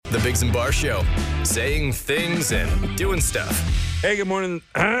The Biggs and Bar Show. Saying things and doing stuff. Hey, good morning.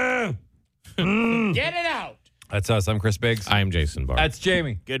 Get it out. That's us. I'm Chris Biggs. I'm Jason Barr. That's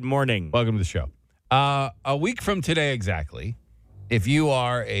Jamie. Good morning. Welcome to the show. A week from today exactly, if you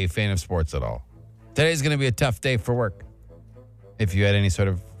are a fan of sports at all, today's going to be a tough day for work. If you had any sort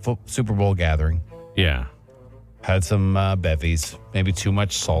of Super Bowl gathering, Yeah. had some bevies, maybe too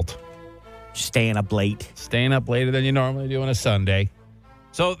much salt, Staying up late. staying up later than you normally do on a Sunday.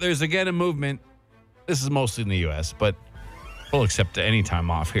 So there's again a movement. This is mostly in the U.S., but we'll accept any time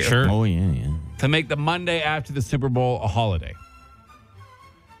off here. Sure. Oh, yeah. To make the Monday after the Super Bowl a holiday.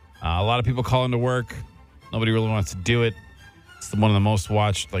 A lot of people call into work. Nobody really wants to do it. It's one of the most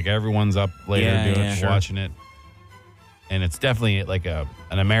watched. Like, everyone's up later watching it. And it's definitely like an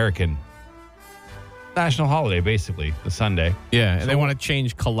American national holiday, basically, the Sunday. Yeah, and they want to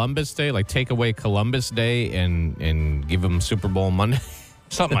change Columbus Day, like take away Columbus Day and give them Super Bowl Monday.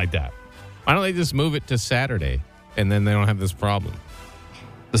 Something like that. Why don't they just move it to Saturday, and then they don't have this problem?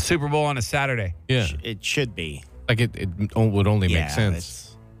 The Super Bowl on a Saturday. Yeah. It should be. Like, it would only make sense.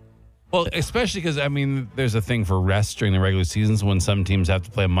 It's, Well, especially because, I mean, there's a thing for rest during the regular seasons when some teams have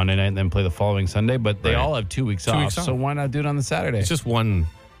to play on Monday night and then play the following Sunday, but they Right. all have 2 weeks 2 off, weeks off. so why not do it on the Saturday? It's just one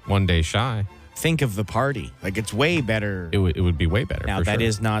day shy. think of the party. Like, it's way better. It would be way better. Now, for that sure.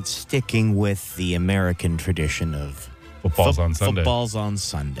 is not sticking with the American tradition of Football's on Sunday. Football's on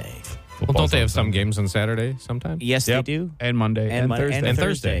Sunday. Well, don't they have some games on Saturday sometimes? Yes, Yep. they do. And Monday and Mon- Thursday. And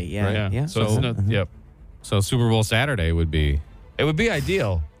Thursday. Yeah. Right. Yeah. So, it's not, yep. So Super Bowl Saturday would be. It would be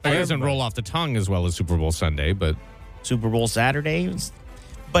ideal. It doesn't roll off the tongue as well as Super Bowl Sunday, but Super Bowl Saturday.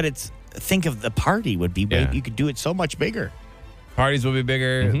 But think of the party would be Yeah. you could do it so much bigger. Parties would be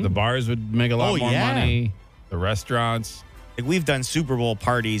bigger. The bars would make a lot Oh, more yeah. money. The restaurants. Like, we've done Super Bowl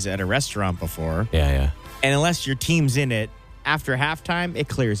parties at a restaurant before, yeah, and unless your team's in it, after halftime, it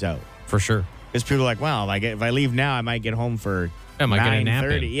clears out. for sure. Because people are like, well, if I leave now, I might get home for I might get a nap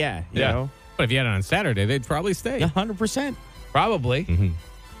 9:30. in. Yeah, you Yeah. know, But if you had it on Saturday, they'd probably stay. 100%. Probably.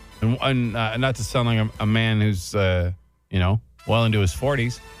 Mm-hmm. And not to sound like a man who's, well into his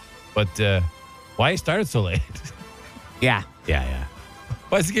 40s, but why he started so late? Yeah, Yeah.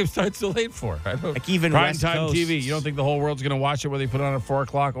 Why does the game start so late for? I don't, like even prime West time Coast. TV. You don't think the whole world's going to watch it whether you put it on at 4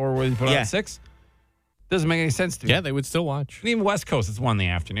 o'clock or whether you put it on Yeah. at 6? Doesn't make any sense to me. Yeah, they would still watch. And even West Coast, it's 1 in the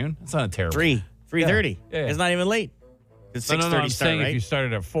afternoon. It's not a terrible. 3:30. Yeah. It's not even late. It's No, 6:30 I'm start, saying right? if you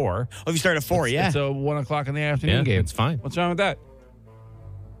started at 4. Oh, if you start at 4, yeah. It's a 1 o'clock in the afternoon Yeah, game. it's fine. What's wrong with that?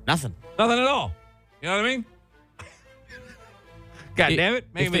 Nothing. Nothing at all. You know what I mean? God damn it.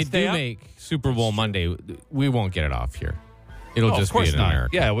 Make If me they stay do up. make Super Bowl Monday, we won't get it off here. It'll Oh, just of course be in not.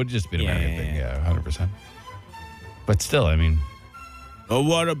 America. Yeah, it would just be an Yeah, American yeah, thing. Yeah, 100%. But still, I mean. But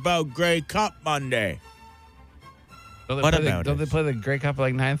what about Grey Cup Monday? What about Don't it? they play the Grey Cup at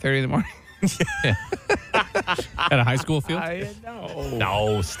like 9:30 in the morning? At a high school field? know.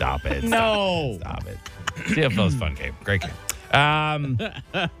 No, stop it. No. Stop it. CFL's fun game. Great game.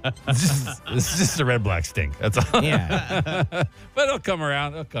 This is just a red-black stink. That's all. Yeah, But it'll come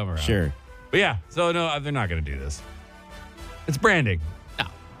around. It'll come around. sure. But yeah, so no, they're not going to do this. It's branding. No.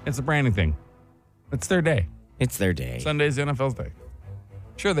 It's a branding thing. It's their day. It's their day. Sunday's the NFL's day.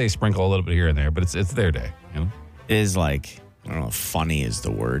 Sure, they sprinkle a little bit here and there, but it's their day. You know. It is like, I don't know if funny is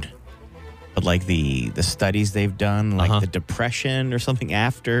the word, but like the studies they've done, like the depression or something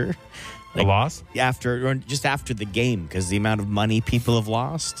after. The loss. Or just after the game, because the amount of money people have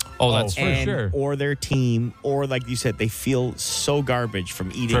lost. Oh, that's for sure. Or their team, or like you said, they feel so garbage from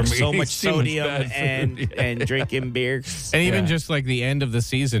eating From so eating much so much sodium bad food, and yeah. and drinking beers. And even just like the end of the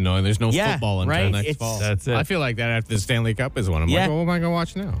season, knowing there's no Yeah, football until right. next It's- fall. That's it. I feel like that after the Stanley Cup is one. I'm Yeah. like, what am I going to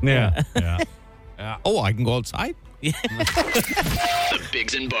watch now? Yeah. Yeah. Oh, I can go outside? The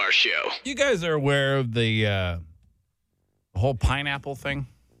Biggs and Bar Show. You guys are aware of the whole pineapple thing?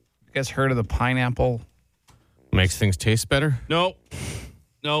 You guys heard of the pineapple? Makes things taste better? No.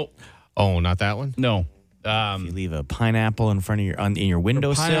 Oh, not that one? No. You leave a pineapple in front of in your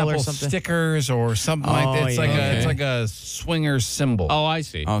windowsill Pineapple or something. stickers or something like that. It's yeah. it's Okay. like a swinger symbol. Oh, I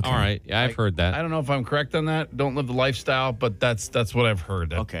see. Okay. All right. Yeah, I've heard that. I don't know if I'm correct on that. Don't live the lifestyle, but that's what I've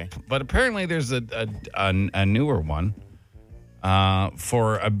heard. Okay. But apparently there's a newer one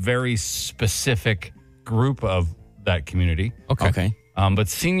for a very specific group of that community. Okay. But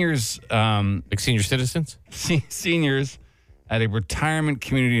seniors, Like senior citizens? seniors at a retirement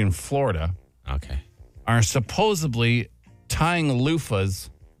community in Florida Okay. are supposedly tying loofahs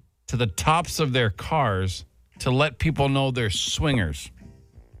to the tops of their cars to let people know they're swingers.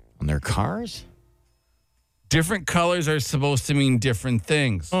 On their cars? Different colors are supposed to mean different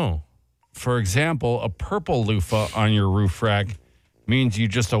things. Oh. For example, a purple loofah on your roof rack means you're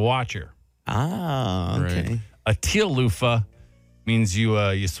just a watcher. Ah, okay. Right. A teal loofah means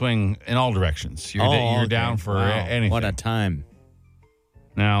you swing in all directions. You're down for anything. What a time.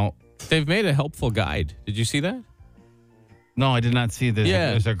 Now, They've made a helpful guide. Did you see that? no, I did not see this.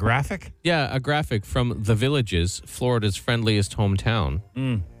 Yeah. There's a graphic? Yeah, a graphic from The Villages, Florida's friendliest hometown.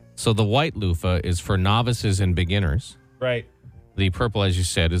 So the white loofah is for novices and beginners. Right. The purple, as you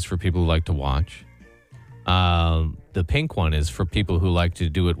said, is for people who like to watch. The pink one is for people who like to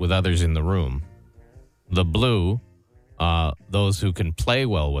do it with others in the room. The blue, those who can play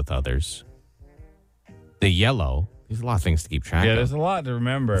well with others. The yellow, there's a lot of things to keep track Yeah, of. there's a lot to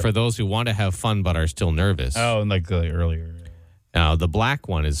remember. For those who want to have fun but are still nervous. and earlier. The black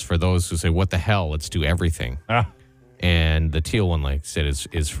one is for those who say, what the hell, let's do everything. And the teal one, like I said,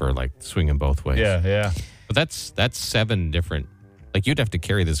 is for like swinging both ways. Yeah. But that's 7 different. Like you'd have to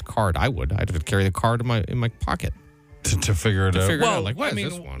carry this card. I'd have to carry the card in my pocket. To figure it out. Figure it out, like, what is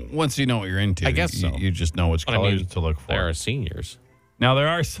this one? Once you know what you're into, I guess so. you just know which But I colors mean, to look for. There are seniors. Now, there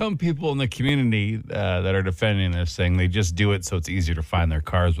are some people in the community that are defending this, saying they just do it so it's easier to find their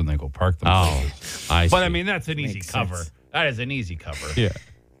cars when they go park them. I But see. I mean, that's an easy Makes cover. sense. That is an easy cover. Yeah.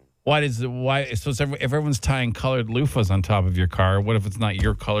 Why? So if everyone's tying colored loofahs on top of your car, what if it's not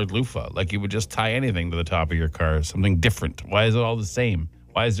your colored loofah? Like you would just tie anything to the top of your car, something different. Why is it all the same?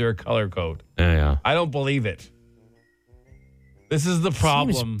 Why is there a color code? Yeah. I don't believe it. This is the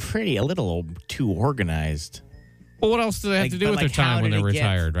problem. Seems a little too organized. Well, what else do they have to do with their time when they're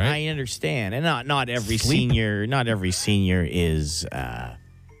retired, right? I understand, and not every Sleep. senior is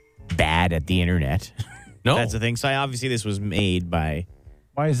bad at the internet. No. That's the thing. So obviously this was made by.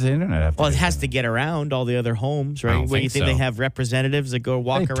 Why does the internet have to? Well, it do has that? to get around all the other homes, right? don't Where you think think so. they have representatives that go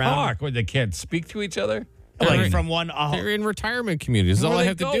walk They around, talk. What, they can't speak to each other. like from one. They're in retirement communities. Where All are I they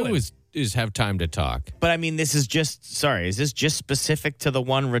have to going? do is have time to talk. But I mean, this is just. Sorry, is this just specific to the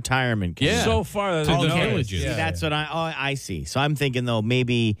one retirement? Community? Yeah. So far, To the okay. villages. See, Yeah, that's yeah. what I see. So I'm thinking though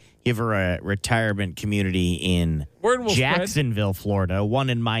maybe give her a retirement community in Word will spread. Jacksonville, Florida, one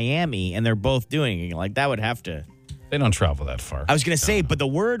in Miami, and they're both doing it. Like that would have to. They don't travel that far. I was going to say, but the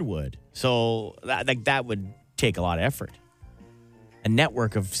word would. So that would take a lot of effort. A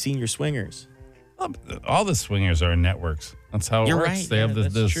network of senior swingers. All the swingers are in networks. That's how it You're works. right. They have Yeah, the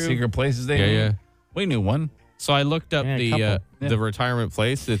that's true. secret places they Yeah, know. yeah. We knew one. So I looked up Yeah, a couple. the retirement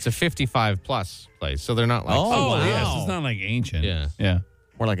place. It's a 55 plus place. So they're not like Oh, wow. Yes. It's not like ancient. Yeah. Yeah.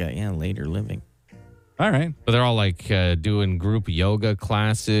 More like a later living. All right. But they're all like doing group yoga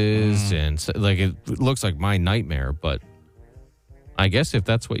classes, and so, like it looks like my nightmare. But I guess if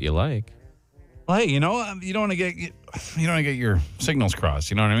that's what you like, Well, hey, you don't want to get your signals crossed.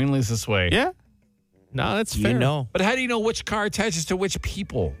 You know what I mean? At least this way. yeah, no, that's fair. You know. But how do you know which car attaches to which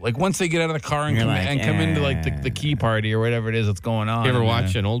people? Like once they get out of the car and You're come, like, and come into like the key party or whatever it is that's going on. You ever and,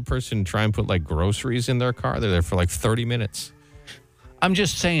 watch an old person try and put like groceries in their car? They're there for like 30 minutes. I'm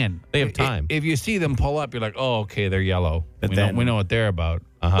just saying They have time. If you see them pull up, you're like, oh, okay, they're yellow. But we then- know what they're about.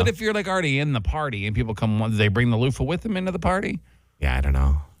 Uh-huh. But if you're like already in the party and people come, do they bring the loofah with them into the party? Yeah, I don't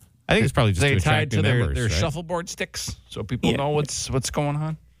know. I think it's probably just They to tied attract to new their members, right? shuffleboard sticks so people Yeah. know what's going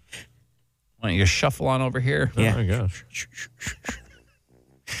on. Why don't you shuffle on over here? Yeah. Oh my gosh.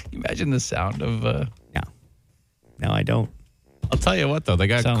 Can you imagine the sound of No, I don't. I'll tell you what though, they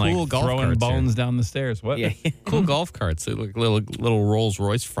got sound cool like golf throwing carts bones down the stairs. What? Yeah. here. Cool golf carts. They look little Rolls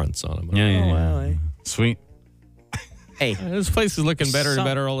Royce fronts on them. Yeah. Well, Sweet. hey, This place is looking better and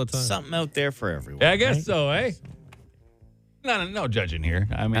better all the time. Something out there for everyone. Yeah, I guess right? so, eh? No judging here.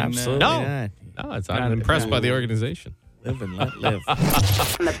 I mean, Absolutely No. not. No, I'm impressed by the organization. Live and let live. On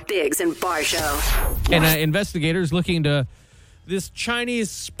the Biggs and Bar Show. And investigators looking into this Chinese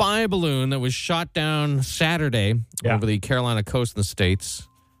spy balloon that was shot down Saturday Yeah. over the Carolina coast in the States.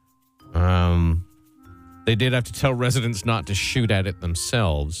 They did have to tell residents not to shoot at it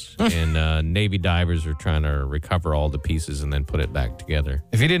themselves. And Navy divers are trying to recover all the pieces and then put it back together.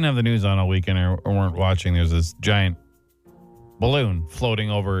 If you didn't have the news on all weekend or weren't watching, there's this giant balloon floating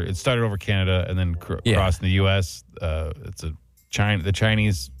over. It started over Canada and then crossing the U.S. It's a The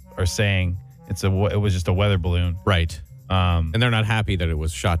Chinese are saying it was just a weather balloon. Right. And they're not happy that it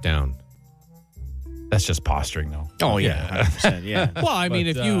was shot down. That's just posturing, though. Oh, yeah. 100%, yeah. Well, I mean,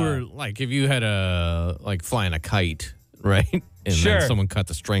 if you were if you had flying a kite, right? And Sure. then someone cut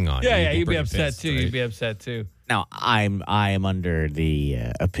the string on Yeah, you'd you'd be pretty upset pissed, too. right? You'd be upset too. Now, I am under the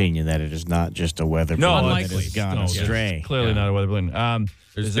opinion that it is not just a weather balloon that unlikely. has gone No, astray. it's clearly not a weather balloon. There's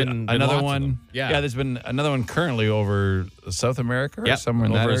There's been another lots of one. them. Yeah. There's been another one currently over South America or Yep. somewhere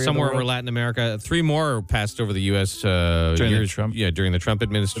in that area of the somewhere over world? Latin America. 3 more passed over the U.S. During the Trump- during the Trump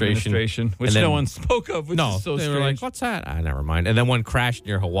administration. Which And then- no one spoke of, which No, is so they strange. were like, "What's that?" Never mind. And then one crashed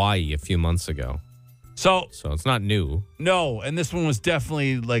near Hawaii a few months ago, So, so it's not new. no, and this one was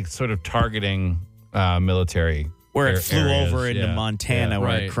definitely like sort of targeting military. Where it flew areas. over into Yeah. Montana, Yeah. where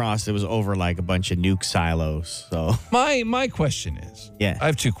Right. it crossed, it was over like a bunch of nuke silos. So My question is, Yeah. I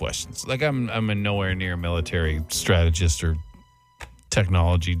have 2 questions. Like I'm a nowhere near military strategist or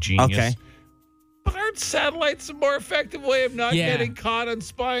technology genius. Okay. But aren't satellites a more effective way of not Yeah. getting caught on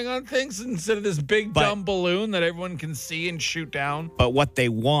spying on things instead of this big But- dumb balloon that everyone can see and shoot down? But what they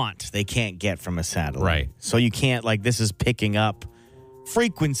want, they can't get from a satellite. Right. So you can't, like, this is picking up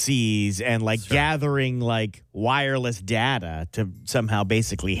frequencies and, like, gathering, like, wireless data to somehow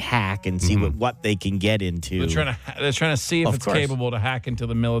basically hack and see what they can get into. They're trying to see if Of it's course. capable to hack into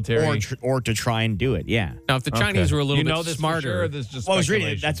the military. or to try and do it, yeah. Now, if the Chinese were a little you bit know this smarter, for sure, or this is just Well, I was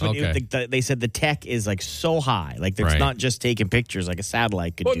reading speculation? that's what Okay. they said the tech is, like, so high. Like, it's Right. not just taking pictures like a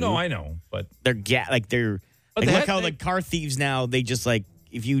satellite could Well, do. no, I know, but They're, But like, they look had- how, they- like, car thieves now, they just, like,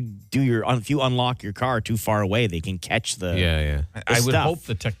 if you unlock your car too far away, they can catch the. yeah. I would stuff. hope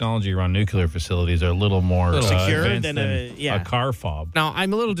the technology around nuclear facilities are a little more Secure advanced than than a car fob. Now,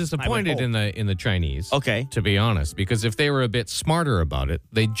 I'm a little disappointed hope. in the Chinese. Okay. To be honest, because if they were a bit smarter about it,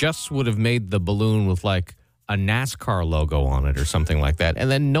 they just would have made the balloon with like a NASCAR logo on it or something like that,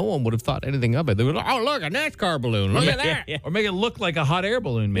 and then no one would have thought anything of it. They would, oh look, a NASCAR balloon, look at that. Yeah. Or make it look like a hot air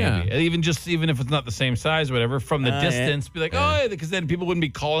balloon, maybe. Yeah. Even if it's not the same size, or whatever, from the distance, be like, oh, because then people wouldn't be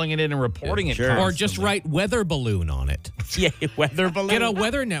calling it in and reporting it. sure. Or constantly. just write weather balloon on it. Yeah, weather balloon. Get a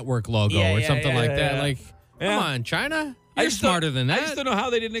Weather Network logo Yeah, or yeah, something yeah, like that. yeah. Like, come on, China, I you're just don't- smarter than I that. just don't know how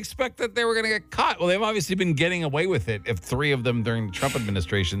they didn't expect that they were going to get caught. Well, they've obviously been getting away with it. If 3 of them during the Trump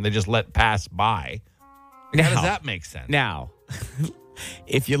administration, they just let pass by. How does that make sense? Now,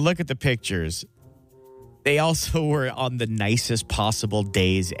 if you look at the pictures, they also were on the nicest possible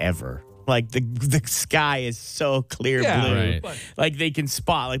days ever. Like the sky is so clear Yeah, blue. right. But- Like they can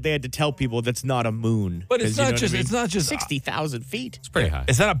spot. Like they had to tell people that's not a moon. But it's 'Cause you not know what just- I mean? it's not just- 60,000 feet. It's pretty high.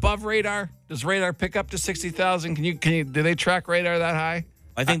 Is that above radar? Does radar pick up to 60,000? Can you do they track radar that high?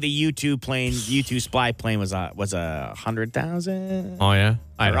 I think the U2 spy plane was 100,000. Oh yeah,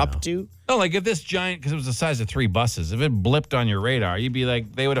 I Or don't up know. to. No, like if this giant, because it was the size of 3 buses, if it blipped on your radar, you'd be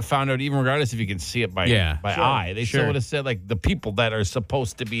like, they would have found out even regardless if you can see it by eye. They still would have said like the people that are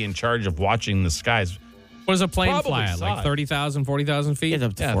supposed to be in charge of watching the skies. What does a plane Probably fly at? saw Like it. 30,000, 40,000 feet? It's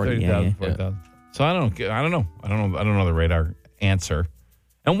up to Yeah, 40. 30,000, Yeah, 40,000. So I don't know the radar answer.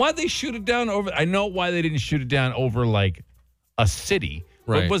 And why'd they shoot it down over? I know why they didn't shoot it down over like a city.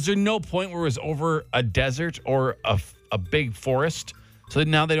 Right. But was there no point where it was over a desert or a big forest? So that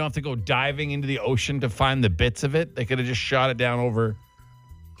now they don't have to go diving into the ocean to find the bits of it. They could have just shot it down over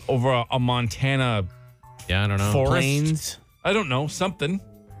a Montana Yeah, I don't know. forest. Planes. I don't know, something.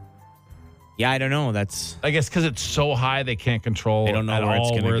 Yeah, I don't know. That's I guess because it's so high, they can't control They don't know at where it's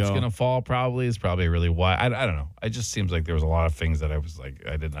all gonna where it's go. going to fall. Probably is probably really why. I don't know. It just seems like there was a lot of things that I was like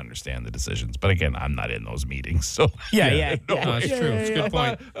I didn't understand the decisions. But again, I'm not in those meetings, so yeah. No, that's true. It's a good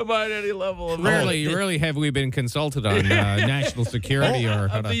point. About any level of Rarely have we been consulted on national security or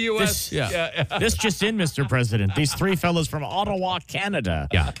how of to. the U.S. This- This just in, Mr. President. These 3 fellows from Ottawa, Canada,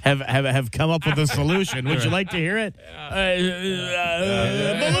 Yeah. have come up with a solution. Would you like to hear it? Balloon.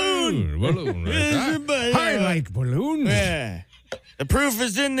 Balloon. I like balloons. Yeah. The proof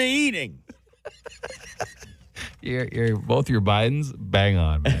is in the eating. You're both your Bidens bang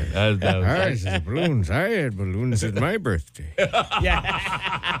on, man. That was- balloons. I had balloons at my birthday.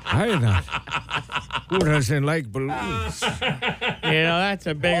 Who doesn't like balloons? You know, that's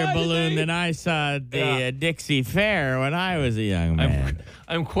a bigger balloon than I saw at the Dixie Fair when I was a young man.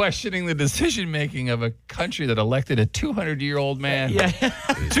 I'm questioning the decision making of a country that elected a 200-year-old man. Yeah.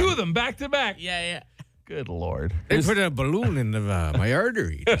 2 of them back to back. Yeah. Good Lord. They put a balloon in my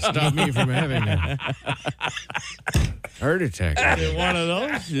artery to stop me from having a heart attack. Is it one of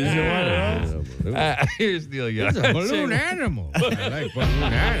those? Here's Neil Young. It's a balloon animal. I like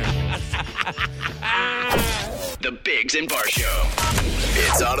balloon animals. The Biggs and Bar Show.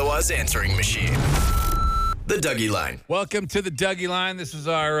 It's Ottawa's answering machine. The Dougie Line. Welcome to the Dougie Line. This is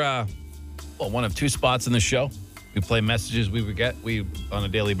our one of 2 spots in the show. We play messages we get on a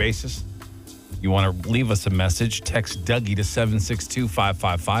daily basis. You want to leave us a message, text Dougie to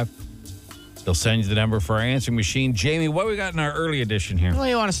 762-555. They'll send you the number for our answering machine. Jamie, what we got in our early edition here? Well,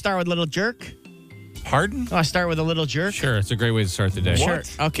 you want to start with Little Jerk? Pardon? Oh, I start with a little jerk. Sure, it's a great way to start the day. Sure.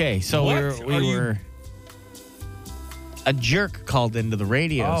 Okay, so we were. A jerk called into the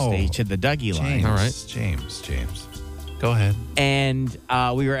radio station, the Dougie line. All right. James. Go ahead. And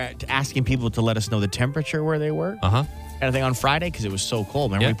we were asking people to let us know the temperature where they were. Uh-huh. Kind of thing on Friday because it was so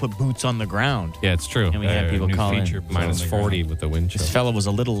cold. Remember, we put boots on the ground. Yeah, it's true. And we had people new call in. feature, Minus 40 with the wind chill. This fella was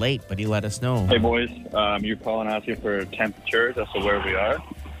a little late, but he let us know. Hey, boys. You're calling asking for temperatures as to where we are.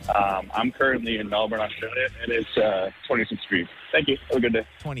 I'm currently in Melbourne, Australia, and it's 26 degrees. Thank you. Have a good day.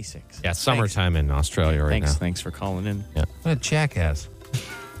 26. Yeah, summertime in Australia right now. Thanks for calling in. Yeah. What a jackass.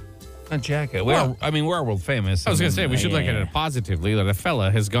 A jackass. We're world famous. I was going to say, we should look at it positively that a fella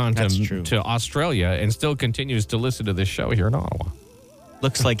has gone to Australia and still continues to listen to this show here in Ottawa.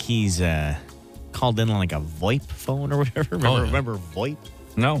 Looks like he's called in on like a VoIP phone or whatever. Remember VoIP?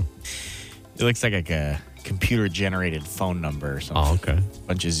 No. It looks like a computer-generated phone number or something. Oh, okay.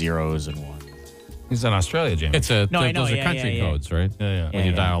 Bunch of zeros and ones. He's in Australia, Jamie. It's I know, those are country codes, right? Yeah. When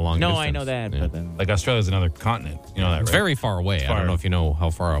you dial long distance. No, I know that. Yeah. But then Like Australia's another continent. You know that, right? It's very far away. I don't know if you know how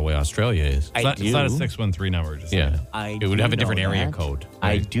far away Australia is. I It's not a 613 number. Just Yeah. I It would do have a know different area that. code.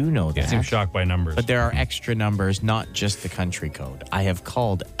 I do know that. I seem shocked by numbers. But there are extra numbers, not just the country code. I have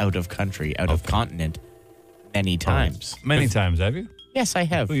called out of country, out of continent many times. Many times, have you? Yes, I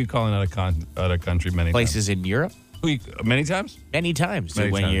have. Who are you calling out of country many Places in Europe, times? Many times? many times.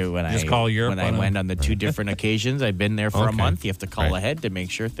 Many when times. when Just I call Europe when I on a- went on the two different occasions, I've been there for a Okay. month. You have to call Right. ahead to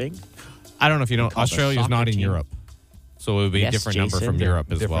make sure things. I don't know if you know, call the Australia's not soccer in team. Europe. So it would be Yes, a different number Jason. from Europe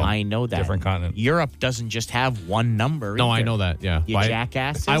as Different. well. I know that. Different continent. Europe doesn't just have one number. No, I either. know that, yeah. You But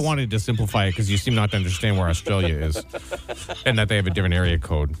jackasses. I wanted to simplify it because you seem not to understand where Australia is and that they have a different area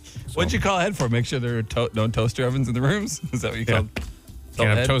code. So What'd you call ahead for? Make sure there are no toaster ovens in the rooms? Is that what you called? can't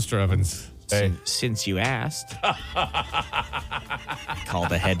have ahead? toaster ovens. Hey. Since you asked,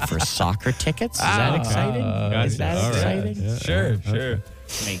 called ahead for soccer tickets. Is that exciting? Is that All right. exciting? Sure.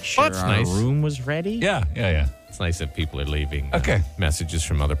 Make sure That's our nice. room was ready. Yeah. It's nice that people are leaving Okay. messages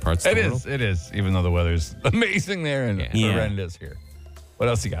from other parts of the world. It is. Even though the weather's amazing there and Yeah. horrendous here. What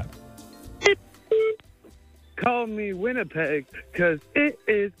else you got? Call me Winnipeg, because it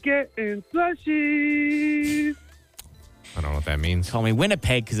is getting slushy. I don't know what that means. Call me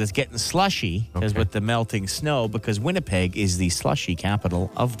Winnipeg because it's getting slushy as Okay. with the melting snow because Winnipeg is the slushy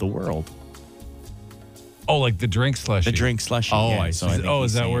capital of the world. Oh, like the drink slushy. The drink slushy. Oh, yeah, I so see. think Oh,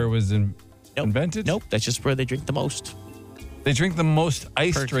 he's is that saying- where it was Nope. invented? Nope, that's just where they drink the most. They drink the most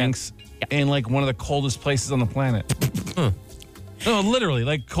ice Per drinks cap. in like one of the coldest places on the planet. No, literally,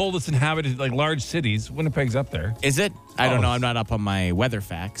 like coldest inhabited, like large cities. Winnipeg's up there. Is it? I don't Oh. know. I'm not up on my weather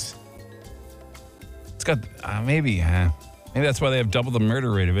facts. It's got maybe that's why they have double the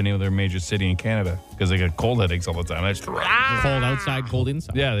murder rate of any other major city in Canada because they get cold headaches all the time. That's Cold outside, cold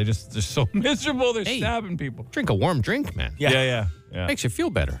inside. yeah, they're so miserable. They're Hey. stabbing people. Drink a warm drink, man. Yeah. Makes you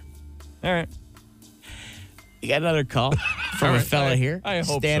feel better. All right. You got another call from All a right. fella here I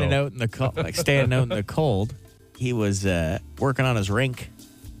hope standing so. out in the cold. Like standing out in the cold. He was working on his rink.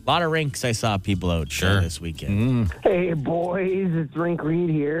 A lot of rinks I saw people out this weekend. Hey, boys, it's Rink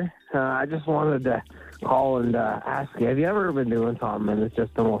Reed here. I just wanted to call and ask you, have you ever been doing something and it's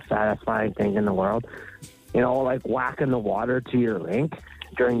just the most satisfying thing in the world? You know, like whacking the water to your rink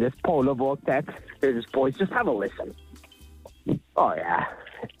during this polar vortex? Here, just boys, just have a listen. Oh, yeah.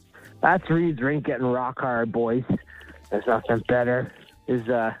 That's Reed's rink getting rock hard, boys. There's nothing better.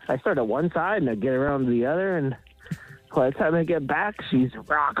 I start at one side and I get around to the other, and by the time I get back, she's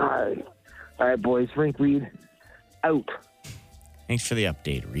rock hard. All right, boys, Rink Reed out. Thanks for the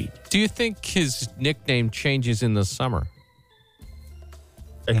update, Reed. Do you think his nickname changes in the summer?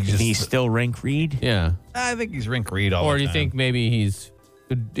 He's still Rink Reed? Yeah. I think he's Rink Reed all Or the do you time. think maybe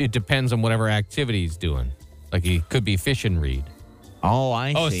it depends on whatever activity he's doing? Like he could be fishing Reed. Oh,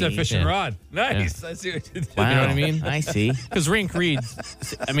 I Oh, see. it's a fishing Yeah. rod. Nice. I see what you did. Wow. You know what I mean? I see. Because Rink Reed,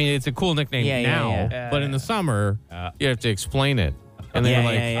 I mean, it's a cool nickname Yeah, yeah, now, yeah. but in the summer, you have to explain it. And then Yeah,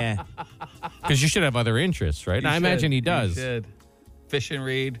 you're like, yeah. because you should have other interests, right? And I imagine he does. Fishing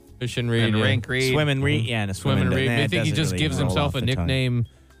Reed Fishing Reed, and yeah. Rink Reed. Swimming Reed? Yeah, and a Swimming swimming Reed. nah, I it think he doesn't just really gives roll himself off a the tongue. nickname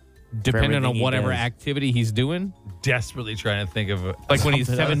depending everything on he whatever does. activity he's doing. Desperately trying to think of a, Like when he's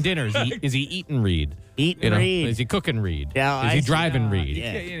Something having else. dinners, is he eating Reed? Eating You know, Reed. is he cooking Reed? Yeah, is I he see. driving Reed?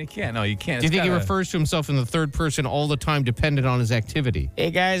 Yeah. You can't. No, you can't. Do you It's think he gotta- refers to himself in the third person all the time, dependent on his activity?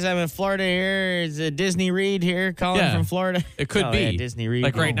 Hey, guys, I'm in Florida here. Is it Disney Reed here calling Yeah. from Florida? It could Oh, be yeah, Disney Reed.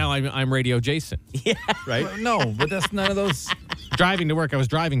 Like right now, I'm Radio Jason. Yeah. Right? No, but that's none of those. Driving to work, I was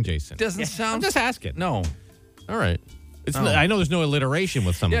driving Jason. Doesn't I'm sound. just asking. No. All right. It's Oh. I know there's no alliteration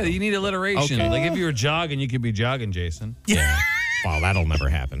with some Yeah, of them. you need alliteration. Okay. Like if you were jogging, you could be jogging, Jason. Yeah. Well, that'll never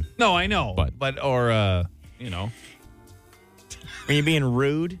happen. No, I know. But- you know. When you're being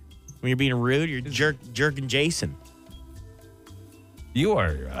rude, you're jerking Jason. You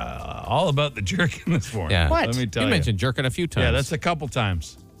are all about the jerking this morning. Yeah. What? Let me tell You you. mentioned jerking a few times. Yeah, that's a couple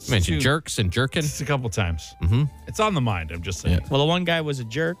times. You mentioned jerks and jerking. It's a couple times. Mm-hmm. It's on the mind, I'm just saying. Well, the one guy was a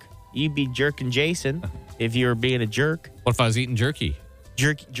jerk. You'd be jerking Jason if you were being a jerk. What if I was eating jerky?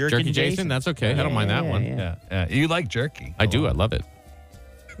 Jerking Jerky Jason? That's okay. I don't mind that one. Yeah. You like jerky. I do. I love it.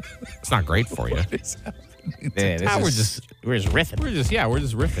 It's not great for you. We're just riffing. We're just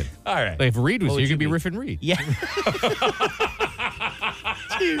riffing. All right. Like if Reed was What here, would you could be you riffing Reed. Yeah.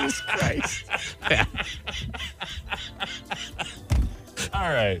 Jesus Christ.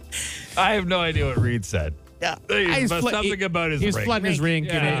 All right. I have no idea what Reed said. Yeah. Something about his He's ring. flooding his rink,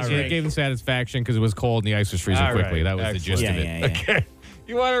 Yeah, and it rink. gave him satisfaction because it was cold and the ice was freezing All quickly. right. That was the gist of it. Yeah. Okay.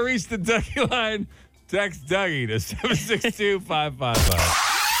 You want to reach the Dougie line? Text Dougie to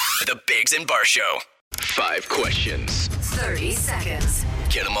 762-555. The Biggs and Bar Show. 5 questions. 30 seconds.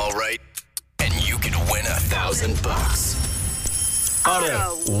 Get them all right, and you could win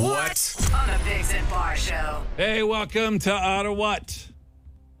 $1,000. What? On the Biggs and Bar Show. Hey, welcome to OttaWHAT,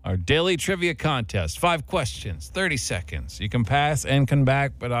 our daily trivia contest. 5 questions, 30 seconds. You can pass and come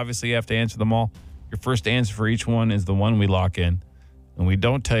back, but obviously you have to answer them all. Your first answer for each one is the one we lock in. And we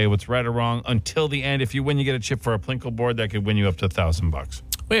don't tell you what's right or wrong until the end. If you win, you get a chip for a Plinkle board that could win you up to $1,000.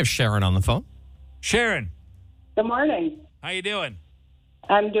 We have Sharon on the phone. Sharon, Good morning. how you doing?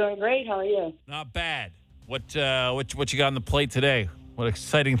 I'm doing great. How are you? Not bad. What you got on the plate today? What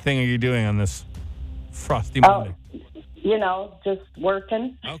exciting thing are you doing on this frosty Monday? You know, just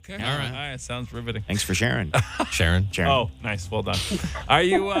working. Okay. All right. Sounds riveting. Thanks for sharing. Sharon. Oh, nice. Well done. Are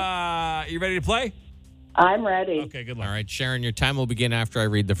you ready to play? I'm ready. Okay, good luck. All right, Sharon, your time will begin after I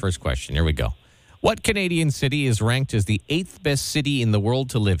read the first question. Here we go. What Canadian city is ranked as the 8th best city in the world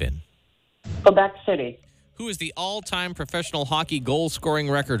to live in? Quebec City. Who is the all-time professional hockey goal-scoring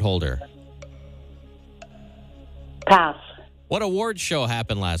record holder? Pass. What award show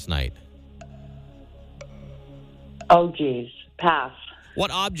happened last night? Oh, geez. Pass.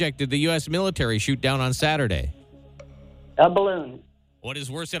 What object did the U.S. military shoot down on Saturday? A balloon. What is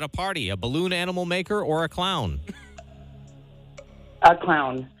worse at a party, a balloon animal maker or a clown? A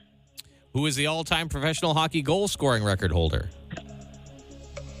clown. Who is the all-time professional hockey goal-scoring record holder?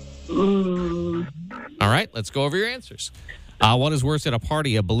 Mm, All right, let's go over your answers. What is worse at a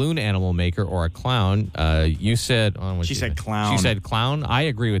party, a balloon animal maker or a clown? You said... She said clown. She said clown. I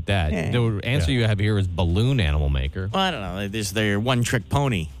agree with that. Yeah. The answer you have here is balloon animal maker. Well, I don't know. There's their one-trick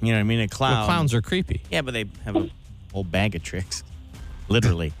pony. You know what I mean? A clown. Well, clowns are creepy. Yeah, but they have a whole bag of tricks.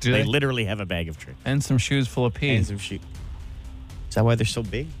 Literally. Do they they? literally have a bag of tricks. And some shoes full of pee. And some sheep. Is that why they're so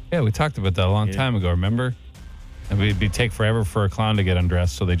big? Yeah, we talked about that a long time ago, remember? And it'd take forever for a clown to get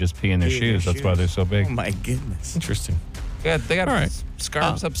undressed, so they just pee in their shoes. That's why they're so big. Oh, my goodness. Interesting. Yeah, they got All right.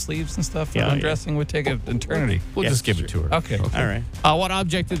 scarves up sleeves and stuff. Yeah, Undressing would take an eternity. We'll just give it to her. Okay. All right. What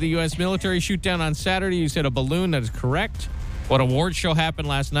object did the U.S. military shoot down on Saturday? You said a balloon. That is correct. What award show happened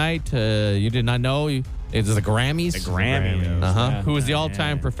last night? You did not know. It was the Grammys. The Grammys. Uh-huh. Yeah. Who was the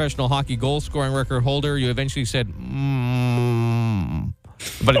all-time professional hockey goal-scoring record holder? You eventually said,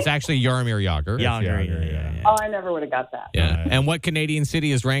 but it's actually Jaromir Jagr. Yeah. oh, I never would have got that. Yeah. And what Canadian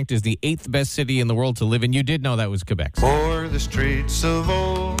city is ranked as the 8th best city in the world to live in? You did know that was Quebec. For the streets of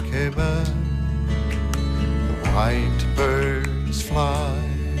old Quebec, the white birds fly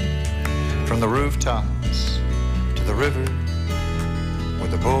from the rooftops to the river where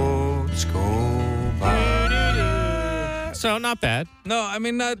the boats go by. So not bad. No, I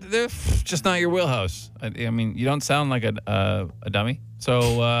mean, they're just not your wheelhouse. I mean, you don't sound like a dummy.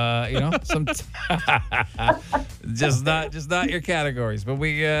 So, just not your categories. But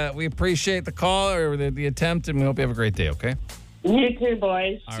we appreciate the call or the attempt, and we hope you have a great day, okay? You too,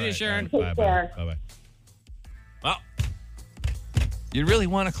 boys. See you, Sharon. Take care. Bye-bye. Well, you really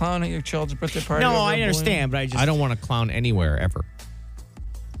want to clown at your child's birthday party? No, over a I balloon? understand, but I just... I don't want to clown anywhere ever.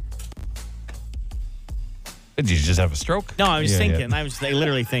 Did you just have a stroke? No, I was Yeah, thinking. yeah. I was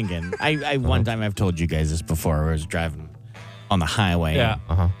literally thinking. One time I've told you guys this before. Where I was driving on the highway.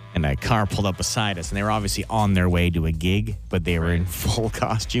 Yeah. And a car pulled up beside us, and they were obviously on their way to a gig, but they were in full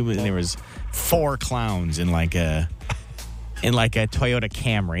costume, and there was 4 clowns in like a Toyota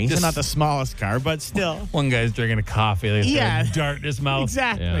Camry. It's Just- not the smallest car, but still. One guy's drinking a coffee. They Yeah. dart in his mouth.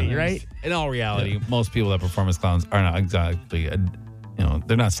 Exactly, Yeah. right? In all reality, most people that perform as clowns are not exactly,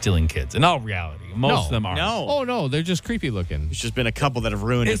 they're not stealing kids. In all reality, most of them are. No. Oh, no, they're just creepy looking. There's just been a couple that have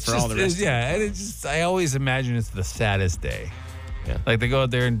ruined it for all the rest. Yeah, and I always imagine it's the saddest day. Yeah. Like they go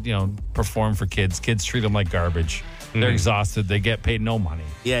out there and perform for kids. Kids treat them like garbage. They're exhausted. They get paid no money.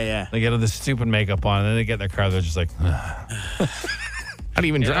 Yeah. They get all this stupid makeup on, and then they get in their car. They're just like, How do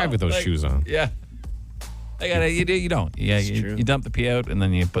you even drive with those shoes on? yeah. You don't. Yeah, you dump the pee out, and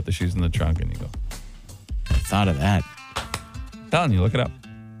then you put the shoes in the trunk, and you go. Thought of that. Telling you, look it up.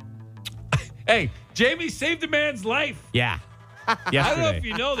 Hey, Jamie saved a man's life. Yeah. I don't know Yesterday. if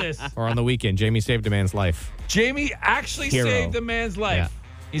you know this. Or on the weekend, Jamie saved a man's life. Jamie actually Hero. saved a man's life. Yeah.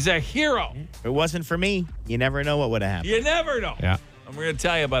 He's a hero. If it wasn't for me, you never know what would have happened. You never know. Yeah. And we're going to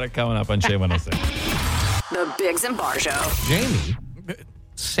tell you about it coming up on Shea 106. The Biggs and Bar Show. Jamie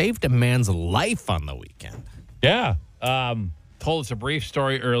saved a man's life on the weekend. Yeah. Told us a brief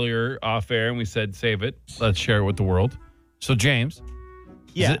story earlier off air, and we said, save it. Let's share it with the world. So, James.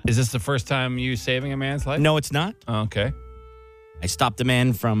 Yeah. Is this the first time you saving a man's life? No, it's not. Okay. I stopped a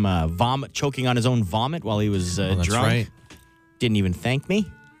man from choking on his own vomit while he was That's drunk. right. Didn't even thank me.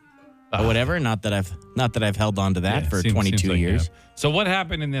 Or whatever. Not that I've held on to that Yeah, for seems 22 like you years. have. So what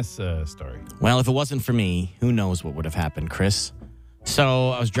happened in this story? Well, if it wasn't for me, who knows what would have happened, Chris. So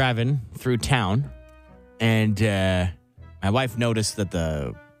I was driving through town, and my wife noticed that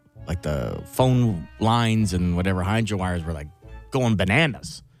the phone lines and whatever hydro wires were going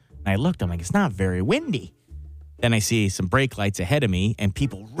bananas. And I looked, I'm like, it's not very windy. Then I see some brake lights ahead of me and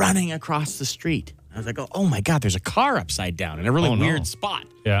people running across the street. I was like, oh my God, there's a car upside down in a really weird spot.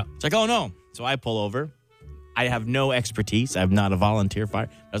 Yeah. It's like, oh no. So I pull over. I have no expertise. I'm not a volunteer fire.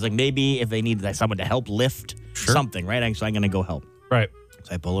 I was like, maybe if they need someone to help lift something, right? So I'm going to go help. Right.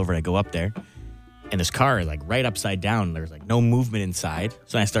 So I pull over and I go up there. And this car is right upside down. There's no movement inside.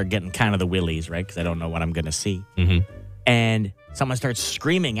 So I start getting kind of the willies, right? Because I don't know what I'm going to see. Mm-hmm. And someone starts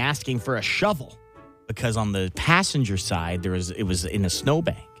screaming, asking for a shovel. Because on the passenger side, it was in a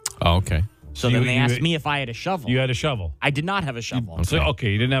snowbank. Oh, okay. So then they asked me if I had a shovel. You had a shovel. I did not have a shovel. So,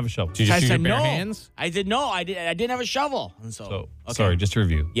 okay, you didn't have a shovel. Did you just I use your said bare no. hands? I did no. I didn't have a shovel. And so, So, okay. sorry, just to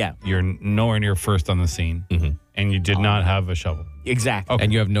review. Yeah. You're nowhere near first on the scene, and you did not have a shovel. Exactly. Okay.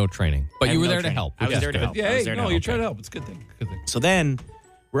 And you have no training. But I you have were no there to training. help. I was which is there to good. help. Yeah, I was hey, there to no, help, you tried yeah. to help. It's a good thing. Good thing. So then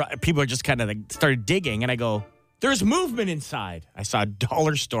people are just kind of started digging, and I go, there's movement inside. I saw a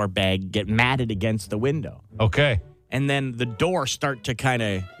dollar store bag get matted against the window. Okay. And then the door start to kind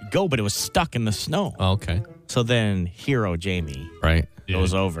of go, but it was stuck in the snow. Oh, okay. So then hero Jamie Right.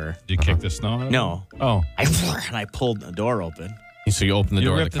 goes over. Did you kick the snow out of No. it? Oh. I pulled the door open. So you opened the You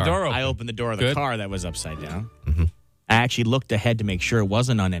door of ripped the the car. door open. I opened the door of the Good. car that was upside down. I actually looked ahead to make sure it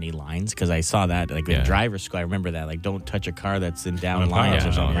wasn't on any lines because I saw that in Yeah. driver's school. I remember that don't touch a car that's in down On lines power.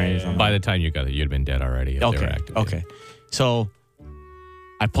 or something, Yeah, right? yeah, Or something. By the time you got it, you'd been dead already if they were Okay. activated. Okay. So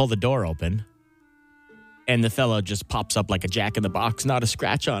I pull the door open, and the fella just pops up like a jack in the box, not a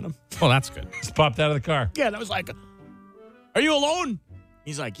scratch on him. Well, that's good. Just popped out of the car. Yeah, and I was like, "Are you alone?"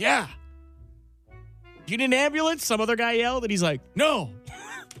 He's like, "Yeah." "You need an ambulance?" Some other guy yelled, and he's like, "No."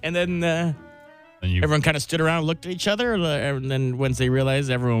 And then And you everyone kind of stood around and looked at each other, and then once they realized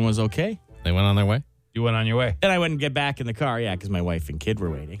everyone was okay, They went on their way? you went on your way. then I went and get back in the car, yeah, because my wife and kid were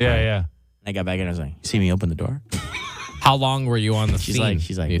waiting. Yeah, yeah. And I got back in, and I was like, "You see me open the door?" How long were you on the She's scene? like,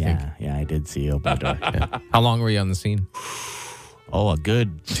 do you think? yeah, I did see you open the door. Yeah. How long were you on the scene? Oh, a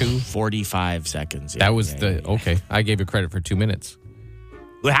good 45 seconds. Yeah, That was yeah, yeah. okay. I gave you credit for 2 minutes.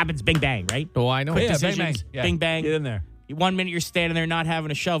 What happens? Bing bang, right? Oh, I know. Quick Yeah, bang, decisions. bang. Yeah. Bing bang. Get in there. 1 minute you're standing there not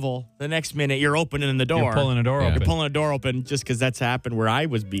having a shovel. The next minute you're opening the door. You're pulling a door Yeah. open. You're pulling a door open just because that's happened where I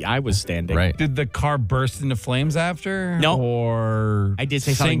was standing. Right. Did the car burst into flames after? No. Or I did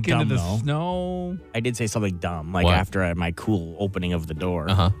say something sink into dumb, the though. snow? I did say something dumb, like What? after my cool opening of the door.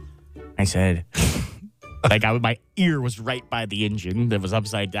 Uh-huh. I said, my ear was right by the engine that was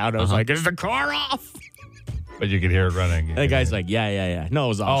upside down. I was like, "Is the car off?" But you could hear it running. And the guy's like, yeah. No, it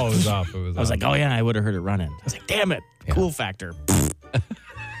was off. Oh, it was off. It was I was off. like, "Oh yeah, I would have heard it running." I was like, "Damn it, Yeah. cool factor."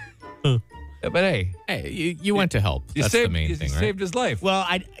 Yeah, but hey, Hey, you went to help. you That's saved, the main you thing, right? saved his life. Well,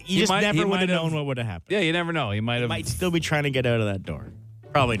 you just might- he never would might have have- known what would have happened. Yeah, you never know. He might have. Might still be trying to get out of that door.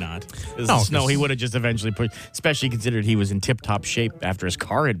 Probably not. Because No, the snow, 'cause- he would have just eventually pushed, especially considered he was in tip-top shape after his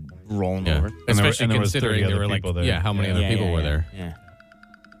car had rolled Yeah. over. Especially and there was 30 considering there other were like, people there. yeah, how many other people were there? Yeah.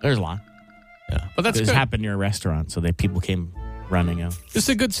 There's a lot. Yeah. But that's This good. happened near a restaurant, so people came running out. This is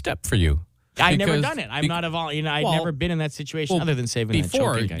a good step for you. I'd never Because- done it. I'm not a I'd Well, never been in that situation well, other than saving that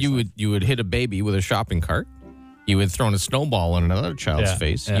Before choking guy's you life. would hit a baby with a shopping cart. You had thrown a snowball on another child's Yeah,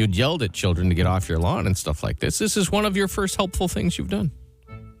 face. yeah. You'd yelled at children to get off your lawn and stuff like this. This is one of your first helpful things you've done.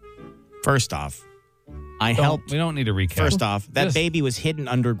 First off, I helped. We don't need to recap. First off, that Just- baby was hidden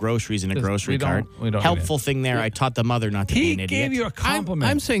under groceries in a Just- grocery we don't- cart. we don't Helpful thing there. I taught the mother not to be He an idiot. gave you a compliment.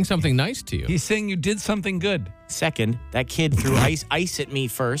 I'm saying something nice to you. He's saying you did something good. Second, that kid threw ice at me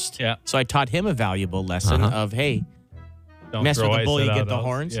first. Yeah. So I taught him a valuable lesson of, hey, Don't mess throw with the ice bull, at you get out the else.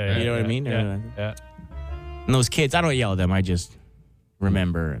 horns. Yeah, You know what I mean? Yeah. And those kids, I don't yell at them. I just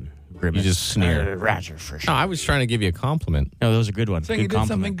remember and grimace. You just sneer. Roger, for sure. No, I was trying to give you a compliment. No, those are good ones. Saying Good you did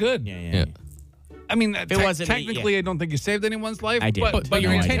compliment. something good. Yeah. I mean, it wasn't me, technically, I don't think you saved anyone's life. I did. But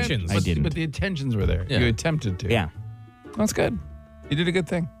your No, I didn't. intentions. I didn't. But the intentions were there. Yeah. You attempted to. Yeah. That's good. You did a good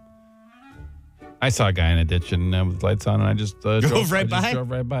thing. I saw a guy in a ditch and with lights on, and I just drove right by? Drove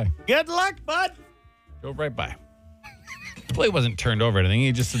right by. Good luck, bud. Drove right by. Well, he wasn't turned over or anything.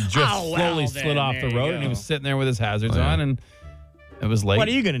 He just slowly slid off the there you road, and he go. was sitting there with his hazards Oh, yeah. on, and it was late. What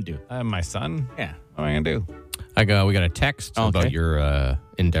are you going to do? My son. Yeah. What am I gonna do? We got a text Okay. about your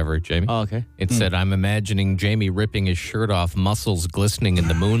endeavor, Jamie. Oh, okay. It said, I'm imagining Jamie ripping his shirt off, muscles glistening in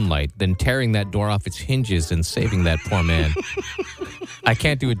the moonlight, then tearing that door off its hinges and saving that poor man. I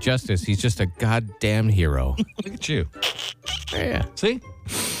can't do it justice. He's just a goddamn hero. Look at you. Yeah. See?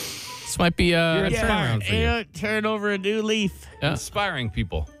 This might be a turnaround for you. Turn over a new leaf. Yeah. Inspiring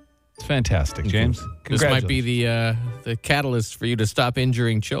people. It's fantastic, James. This might be the catalyst for you to stop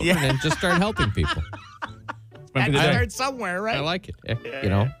injuring children and just start helping people. Might be the I day. heard somewhere, right? I like it. You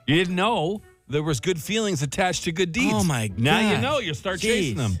know? You didn't know there was good feelings attached to good deeds. Oh, my Now you God. know. You start Jeez.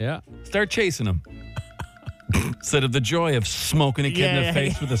 chasing them. Yeah. Start chasing them. Instead of the joy of smoking a kid in the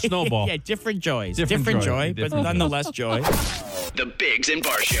face with a snowball. Yeah, different joys. Different Different joy. joy, but Different joy. nonetheless joy. The Bigs and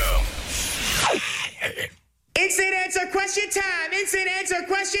Bar Show. Instant answer question time. Instant answer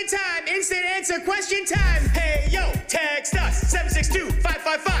question time. Instant answer question time. Hey, yo, text us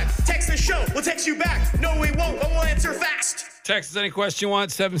 762-555. Text the show. We'll text you back. No, we won't, but we'll answer fast. Text us any question you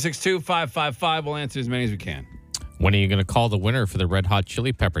want, 762-555. We'll answer as many as we can. When are you going to call the winner for the Red Hot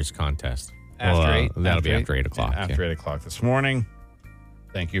Chili Peppers contest? After 8. That'll be after 8 o'clock. Yeah, after 8 o'clock this morning.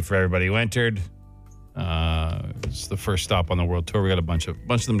 Thank you for everybody who entered. It's the first stop on the world tour. We got a bunch of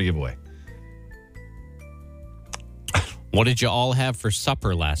them to give away. What did you all have for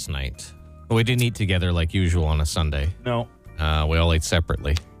supper last night? We didn't eat together like usual on a Sunday. No. We all ate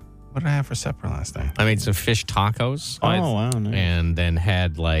separately. What did I have for supper last night? I made some fish tacos. Oh, wow. Nice. And then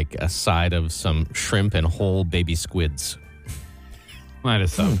had like a side of some shrimp and whole baby squids. I had a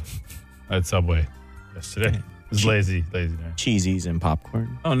sub. I had Subway yesterday. It was lazy day. Cheesies and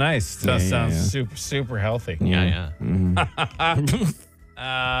popcorn. Oh, nice. That sounds super, super healthy. Yeah.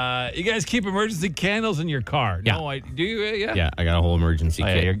 You guys keep emergency candles in your car? Yeah. No, do you? Yeah. Yeah, I got a whole emergency Oh,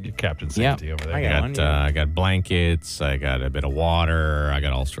 yeah, kit. you're Captain Safety over there. I got one. I got blankets. I got a bit of water. I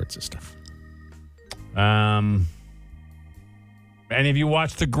got all sorts of stuff. Any of you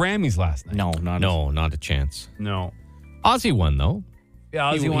watched the Grammys last night? No, Not a chance. No. Ozzy won though.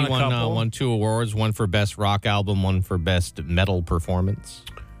 Yeah, He Ozzy won a couple. won 2 awards. One for best rock album. One for best metal performance.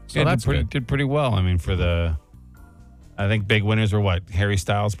 So Yeah, that's good. did pretty well. I mean, for the, I think big winners were what? Harry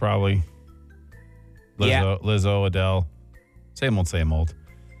Styles probably. Lizzo, Adele. Same old.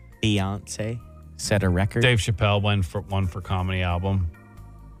 Beyonce set a record. Dave Chappelle won for comedy album.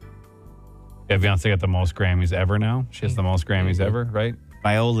 Yeah, Beyonce got the most Grammys ever now. She has the most Grammys ever, right?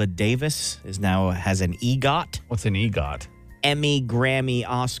 Viola Davis has an EGOT, What's an EGOT? Emmy, Grammy,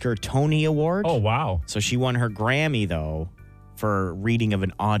 Oscar, Tony Award. Oh, wow. So she won her Grammy, though, for reading of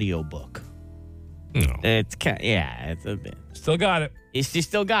an audiobook. No. It's a bit. Still got it. She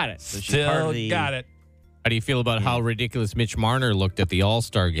still got it. So she's part of the, got it. How do you feel about how ridiculous Mitch Marner looked at the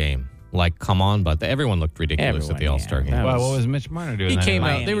All-Star game? Like, come on, but everyone looked ridiculous at the Everyone, All-Star yeah. game. That Wow, was- what was Mitch Marner doing? He that came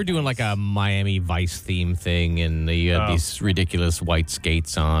night? out. They were doing like a Miami Vice theme thing, and they had these ridiculous white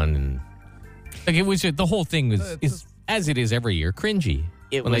skates on, and like it was the whole thing is as it is every year cringy.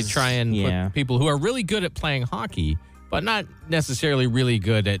 It when was- they try and yeah. put people who are really good at playing hockey, but not necessarily really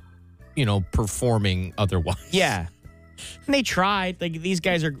good at performing otherwise. Yeah. And they tried. Like these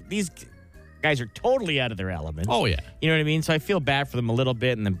guys are totally out of their element. Oh yeah. You know what I mean? So I feel bad for them a little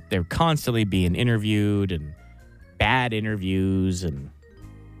bit, and they're constantly being interviewed and bad interviews and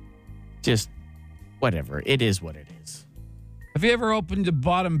just whatever. It is what it is. Have you ever opened a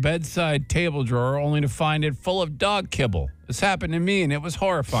bottom bedside table drawer only to find it full of dog kibble? This happened to me, and it was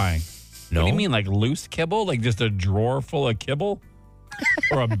horrifying. No. What do you mean, like loose kibble? Like just a drawer full of kibble?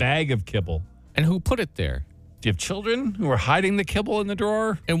 Or a bag of kibble? And who put it there? Do you have children who are hiding the kibble in the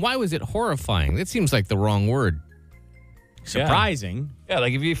drawer? And why was it horrifying? That seems like the wrong word. Surprising. Yeah,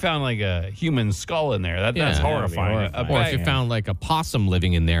 like if you found like a human skull in there, that's Yeah, that'd be horrifying. horrifying. Or if you found like a possum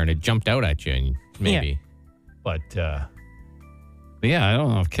living in there and it jumped out at you, and maybe. But yeah, I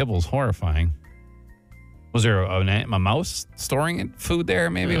don't know if kibble's horrifying. Was there a mouse storing it, food there?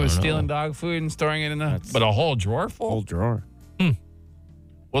 Maybe it was stealing dog food and storing it in but a whole drawer full? Whole drawer.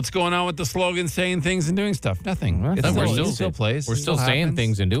 What's going on with the slogan, saying things and doing stuff? Nothing. Well, It we're still plays. We're It still saying happens.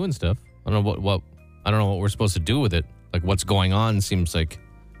 things and doing stuff. I don't know what I don't know what we're supposed to do with it. Like what's going on seems like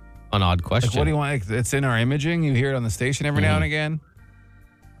an odd question. Like, what do you want? It's in our imaging. You hear it on the station every now and again.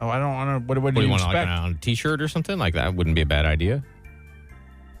 Oh, I don't want to. What do you want expect? like on a T-shirt or something like that? Wouldn't be a bad idea.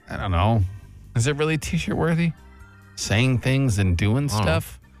 I don't know. Is it really T-shirt worthy? Saying things and doing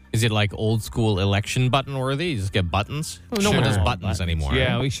stuff. Is it like old school election button worthy? You just get buttons. No one does buttons anymore.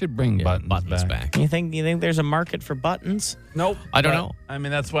 Yeah, right? we should bring buttons back. You think there's a market for buttons? Nope. I don't know. I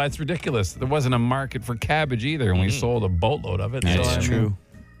mean, that's why it's ridiculous. There wasn't a market for cabbage either, and we sold a boatload of it. That's I mean, true.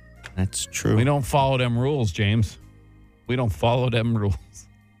 That's true. we don't follow them rules, James. We don't follow them rules.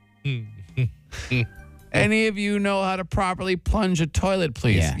 Any of you know how to properly plunge a toilet,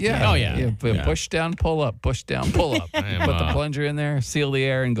 please? Yeah. Oh, yeah. Push down, pull up. Push down, pull up. Put the plunger in there, seal the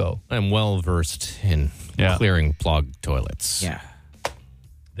air, and go. I'm well versed in clearing clogged toilets. Yeah.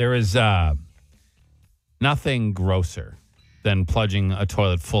 There is nothing grosser than plunging a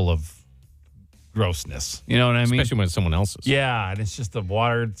toilet full of grossness. You know what I mean? Especially when it's someone else's. Yeah, and it's just the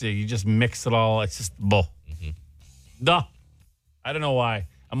water. You just mix it all. It's just bull. Duh. I don't know why.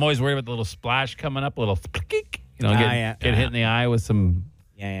 I'm always worried about the little splash coming up, a little get hit in the eye with some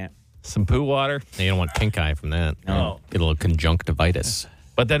poo water. You don't want pink eye from that. No. Get a little conjunctivitis.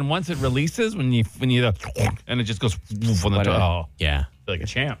 But then once it releases, when you and it just goes on the toilet. Yeah. Like a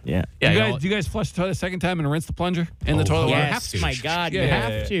champ. Yeah. Do you guys flush the toilet a second time and rinse the plunger in the toilet water? Yes, my God, you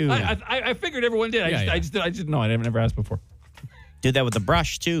have to. I figured everyone did. I just didn't know. I never asked before. Do that with the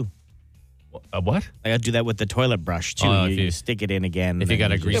brush too. What? I gotta do that with the toilet brush too. You stick it in again. If you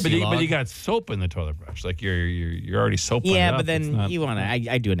got a greasy but you got soap in the toilet brush. Like you're already soaping it up. but then you want to.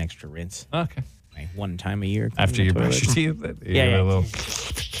 I do an extra rinse. Okay. Like one time a year After you brush your teeth. Yeah. All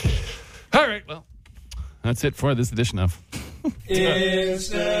right. Well, that's it for this edition of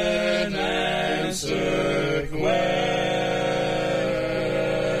Instant Answer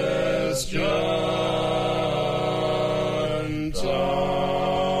Question Time.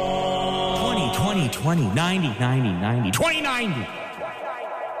 20, 90, 2090.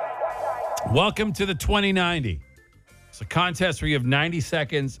 Welcome to the 2090. It's a contest where you have 90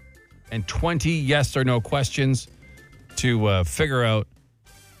 seconds and 20 yes or no questions to figure out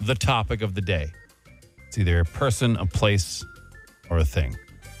the topic of the day. It's either a person, a place, or a thing.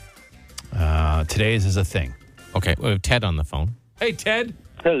 Today's is a thing. Okay, we have Ted on the phone. Hey, Ted.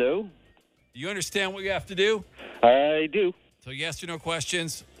 Hello. Do you understand what you have to do? I do. So yes or no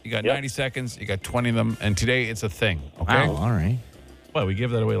questions. You got 90 seconds. You got 20 of them. And today it's a thing. Okay? Wow, all right. Well, we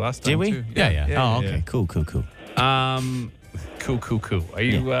gave that away last time, Did we? too. Yeah. Oh, okay. Cool. Cool. Are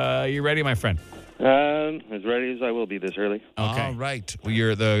you ready, my friend? As ready as I will be this early. Okay. All right. Well,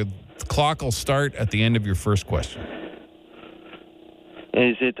 the clock will start at the end of your first question.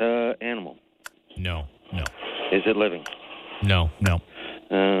 Is it animal? No. Is it living? No.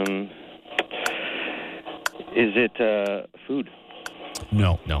 Is it food?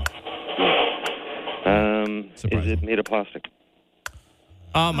 No. Is it made of plastic?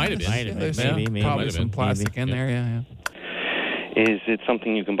 Might have been. Might have been. There's Maybe. probably Might have some been. plastic in there. Yeah. Is it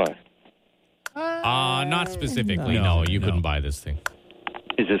something you can buy? Not specifically. No, you couldn't buy this thing.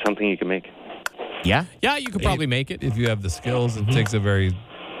 Is it something you can make? Yeah. Yeah, you could probably make it. If you have the skills, it takes a very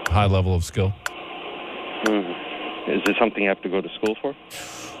high level of skill. Is it something you have to go to school for?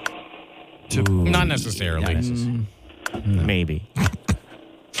 Not necessarily. Maybe.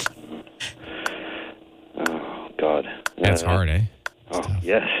 Oh, God. That's hard, eh? Oh,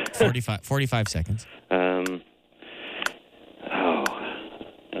 yes. 45 seconds.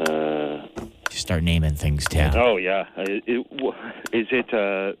 Just start naming things, Ted. Oh, yeah. Is it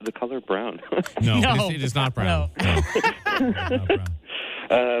the color brown? No, it is not brown. No. Not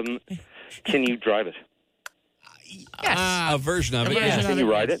brown. Can you drive it? Yes. A version of it. version Can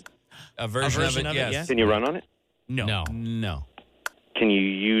you ride it? A version of it. Yes. Can you run on it? No. Can you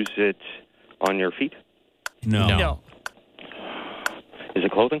use it on your feet? No. Is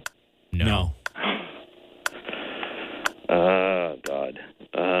it clothing? No. God.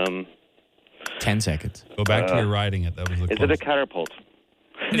 10 seconds. Go back to your riding it. That was the Is it a catapult?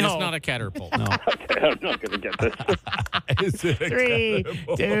 It is not a catapult. No. Okay, I'm not going to get this. Is it a 3,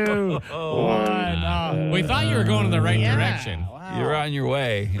 2, 1. We thought you were going in the right direction. Wow. You're on your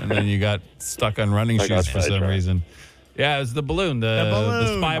way, and then you got stuck on running I got shoes for some sidetracked. reason. Yeah, it was the balloon,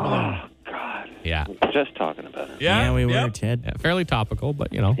 the spy balloon. God. Yeah. Just talking about it. Yeah, we were, Yep. Ted. Yeah, fairly topical,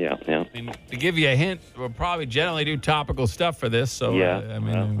 but you know. Yeah. I mean, to give you a hint, we'll probably generally do topical stuff for this. So Yeah.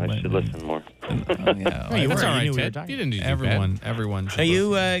 I I should listen more. Yeah, you That's were. all You right, knew we were Ted. talking. You didn't do too bad. Everyone. So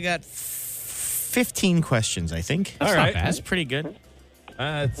you got 15 questions, I think. All right. That's pretty good.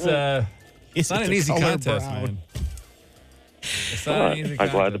 It's It's not an easy contest, man. It's not an easy contest. I'm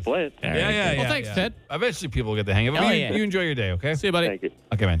glad to play it. Yeah. Well, thanks, Ted. Eventually, people will get the hang of it. Oh, But yeah. you enjoy your day, okay? See you, buddy. Thank you.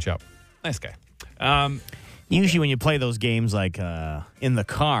 Okay, man. Ciao. Nice guy. Usually when you play those games like in the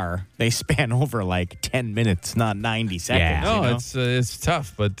car, they span over like 10 minutes, not 90 seconds. Yeah. No, you know? it's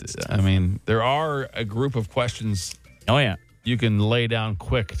tough, but I mean, there are a group of questions Oh, yeah. you can lay down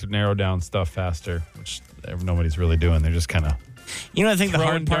quick to narrow down stuff faster, which nobody's really doing. They're just kind of You know, I think the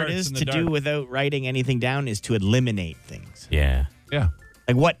Throwing hard part darts is in the to do dark. without writing anything down is to eliminate things. Yeah. yeah.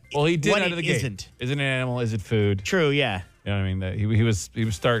 Like what? Well, he did what out of the it gate. isn't. Is it an animal? Is it food? True, yeah. You know what I mean? That he was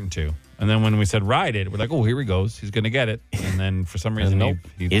starting to, and then when we said ride it, we're like, oh, here he goes. He's going to get it. And then for some reason, nope.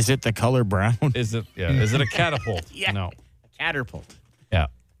 he Is it the color brown? is it? Yeah. Is it a catapult? Yeah. No. Catapult. Yeah.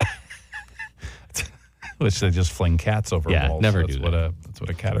 Which they just fling cats over Yeah, walls. never That's do what that. that's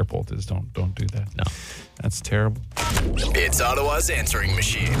what a catapult is. Don't do that. No. That's terrible. It's Ottawa's answering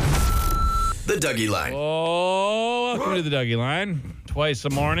machine. The Dougie Line. Oh, welcome to the Dougie Line. Twice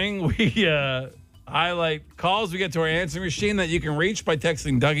a morning, we highlight calls we get to our answering machine that you can reach by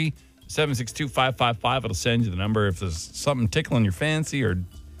texting Dougie 762-555. It'll send you the number if there's something tickling your fancy or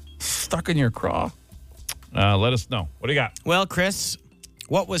stuck in your craw. Let us know. What do you got? Well, Chris,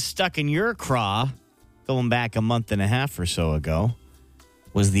 what was stuck in your craw going back a month and a half or so ago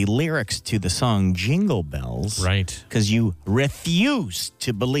was the lyrics to the song Jingle Bells. Right. Because you refused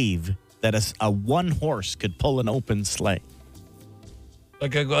to believe that a one horse could pull an open sleigh.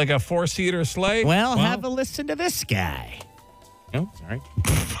 Like a four-seater sleigh? Well, have a listen to this guy. Oh, sorry.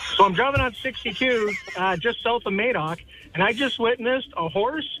 So I'm driving on 62 just south of Madoc, and I just witnessed a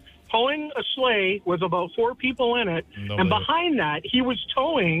horse pulling a sleigh with about 4 people in it. And behind that, he was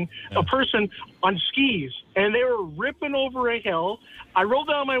towing a person on skis, and they were ripping over a hill. I rolled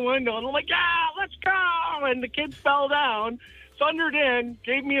down my window, and I'm like, yeah, let's go. And the kid fell down, thundered in,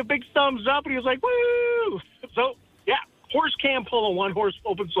 gave me a big thumbs up, and he was like, woo. So, yeah, horse can pull a one-horse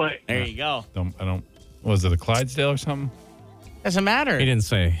open sleigh. There you go. I don't. Was it a Clydesdale or something? Doesn't matter. He didn't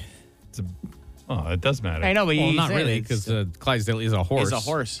say. Oh, it does matter. I know, but Well, you not said really, it's- because Clydesdale is a horse. He's a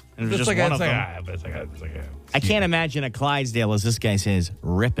horse. And it was It's just like one of them. I can't imagine a Clydesdale, as this guy says,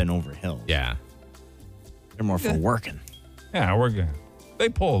 ripping over hills. Yeah. They're more for working. Yeah, we're good. They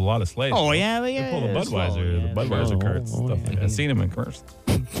pull a lot of sleighs. Oh, though. yeah, They pull the yeah, Budweiser, slow, yeah, the Budweiser slow. carts and stuff. Yeah. I've seen them in commercials.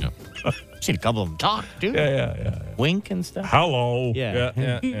 Seen a couple of them talk, too. Yeah. Wink and stuff. Hello. Yeah.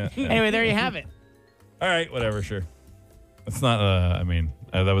 Yeah. Anyway, there you have it. All right, whatever, sure. It's not, I mean,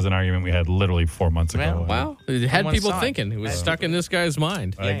 that was an argument we had literally 4 months ago. Well, it had Someone people saw it. thinking. It was stuck in this guy's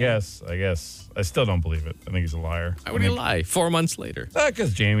mind. I guess. I still don't believe it. I think he's a liar. Why would he lie 4 months later?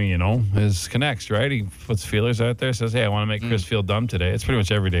 Because Jamie, is connects, right? He puts feelers out there, says, hey, I want to make Chris feel dumb today. It's pretty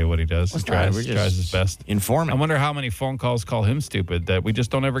much every day what he does. He tries his best. Informing. I wonder how many phone calls call him stupid that we just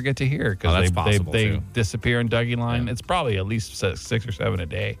don't ever get to hear because that's possible, they too. disappear in Dougie line. It's probably at least 6 or 7 a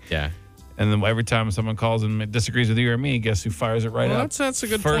day. Yeah. And then every time someone calls and disagrees with you or me, guess who fires it right Well, up? that's a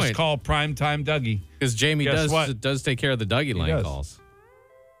good First point. call, prime time Dougie. Because Jamie Guess what? does take care of the Dougie line does. calls.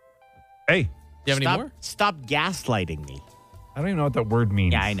 Hey, You have any more? Stop gaslighting me. I don't even know what that word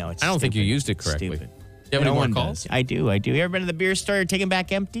means. Yeah, I know. It's I don't think you stupid. used it correctly. Stupid. You have any No more one calls? does. I do. You ever been to the beer store taking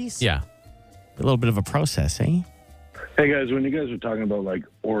back empties? Yeah. A little bit of a process, eh? Hey, guys, when you guys were talking about, like,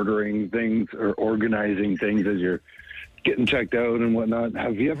 ordering things or organizing things as you're getting checked out and whatnot,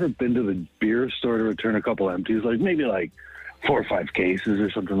 have you ever been to the beer store to return a couple empties, like maybe like 4 or 5 cases or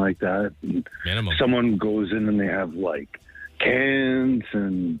something like that? And Minimum. someone goes in and they have, like, cans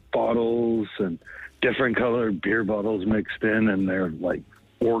and bottles and different colored beer bottles mixed in, and they're, like,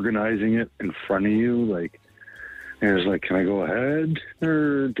 organizing it in front of you. Like, and it's like, can I go ahead,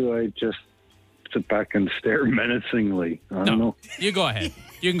 or do I just sit back and stare menacingly? I don't know. You go ahead.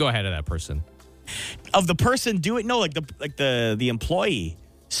 You can go ahead of that person. Of the person doing the employee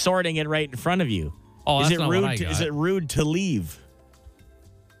sorting it right in front of you. Oh, is that's it not rude? what I got. Is it rude to leave?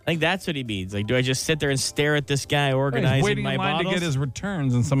 I think that's what he means. Like, do I just sit there and stare at this guy He's organizing waiting my in line bottles? to get his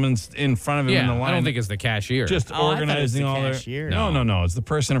returns, and someone's in front of him in the Yeah, line. I don't think it's the cashier. just Oh, I thought it was organizing the all their. cashier. No. It's the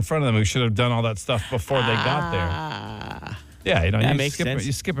person in front of them who should have done all that stuff before they got there. Ah. Yeah, That you makes sense.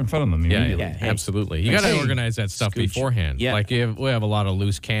 You skip in front of them Yeah, immediately. Hey. absolutely. You got to Hey. organize that stuff Scooch. beforehand. Yeah. Like we have a lot of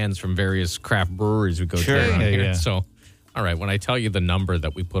loose cans from various craft breweries we go Sure. to around Yeah, here. yeah. So, all right, when I tell you the number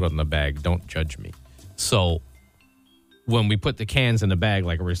that we put on the bag, don't judge me. So, when we put the cans in the bag,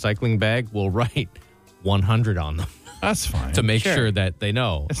 like a recycling bag, we'll write 100 on them That's fine. to make Sure. sure that they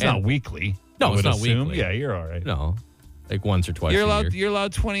know. It's And- not weekly. No, I it's would not assume. weekly. Yeah, you're all right. No. like once or twice You're a allowed. year. You're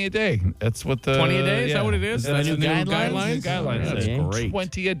allowed 20 a day. That's what the 20 a day? Is that what it is? That's the new guidelines? Guidelines. That's Yeah. great.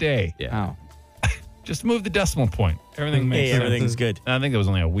 20 a day. Yeah. Wow. Just move the decimal point. Everything makes Hey, sense. everything's good. I think it was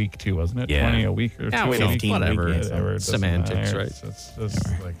only a week too, wasn't it? Yeah. 20 a week or Yeah, 2 we a don't- week. whatever. weekends. Whatever. It doesn't Semantics, matter. right? It's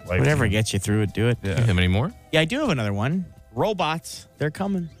like life. Whatever gets you through it, do it. Yeah. How many more? Yeah, I do have another one. Robots, they're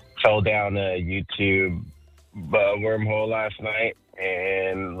coming. Fell down a YouTube wormhole last night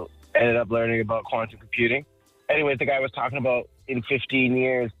and ended up learning about quantum computing. Anyways, the guy was talking about in 15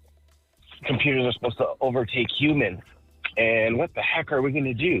 years, computers are supposed to overtake humans. And what the heck are we going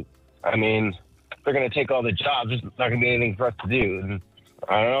to do? I mean, they're going to take all the jobs. There's not going to be anything for us to do. And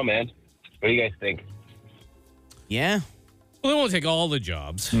I don't know, man. What do you guys think? Yeah. Well, they won't take all the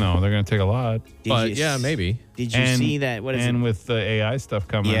jobs. No, they're going to take a lot. But yeah, maybe. Did you see that? What is and it? with the AI stuff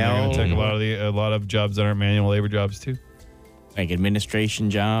coming, Yeah, they're going to take a lot of jobs that aren't manual labor jobs too. Like administration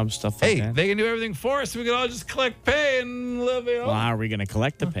jobs, stuff like Hey, that. they can do everything for us. We can all just collect pay and live. You know? Well, how are we going to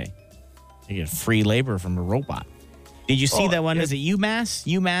collect the pay? You get free labor from a robot. Did you see that one? Is it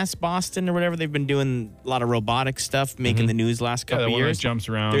UMass Boston or whatever? They've been doing a lot of robotic stuff, making the news last couple the one years. that jumps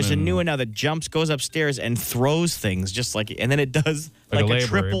around. There's a and new one now that jumps, goes upstairs, and throws things just like, and then it does like a a labor.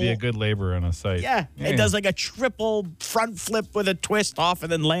 triple. It'd be a good labor on a site. Yeah, it does like a triple front flip with a twist off and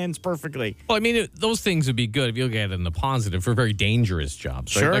then lands perfectly. Well, I mean, those things would be good if you look at it in the positive for very dangerous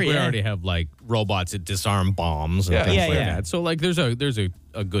jobs. Right? Sure, like we yeah. already have like robots that disarm bombs and Yeah. things Yeah, like yeah. that. So like there's a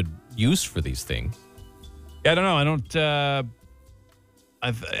good use for these things. Yeah, I don't know. I don't.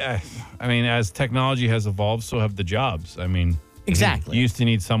 I mean, as technology has evolved, so have the jobs. I mean, Exactly. you used to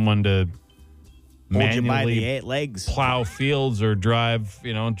need someone to Hold you by manually the 8 legs. plow fields or drive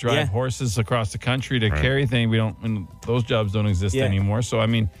Yeah. horses across the country to carry things. Those jobs don't exist Yeah. anymore. So I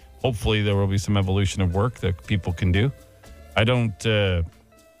mean, hopefully there will be some evolution of work that people can do. I don't know.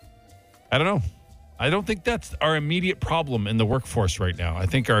 I don't think that's our immediate problem in the workforce right now. I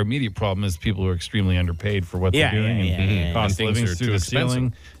think our immediate problem is people who are extremely underpaid for what Yeah, they're doing, yeah, and yeah. cost of And things living are through too the expensive.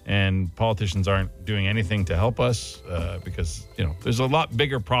 ceiling, and politicians aren't doing anything to help us because there's a lot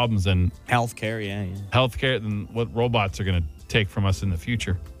bigger problems than Healthcare, yeah. healthcare than what robots are going to take from us in the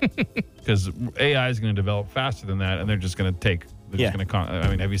future. Because AI is going to develop faster than that, and they're just going to take. They're just going to. I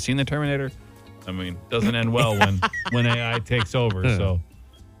mean, have you seen the Terminator? I mean, it doesn't end well when AI takes over. So,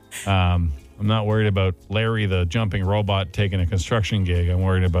 I'm not worried about Larry the jumping robot taking a construction gig. I'm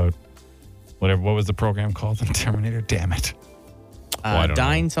worried about what was the program called? The Terminator. Damn it! I don't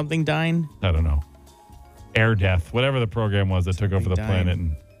Dine, something Dine? I don't know. Air death, whatever the program was that took over the Dying. planet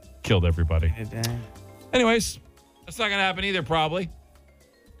and killed everybody. Anyways, that's not going to happen either, probably.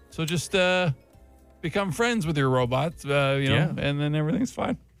 So just become friends with your robots, Yeah. and then everything's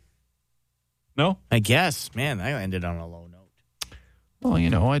fine. No? I guess. Man, that ended on a low note. Well, I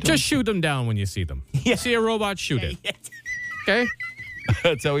don't. Just shoot them down when you see them. Yeah. See a robot, shoot it. Okay?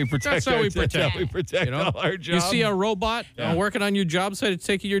 That's how we protect. That's how we That's how protect. we protect You know? all our You jobs. see a robot working on your job site, it's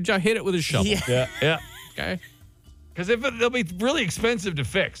taking your job, hit it with a shovel. Yeah. yeah. Okay? Because they'll be really expensive to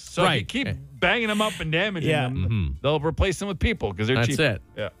fix. So if you Right. keep banging them up and damaging Yeah. them, they'll replace them with people because they're That's cheaper. it.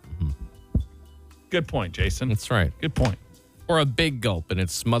 Yeah. Good point, Jason. That's right. Good point. Or a big gulp in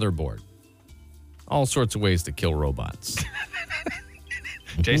its motherboard. All sorts of ways to kill robots.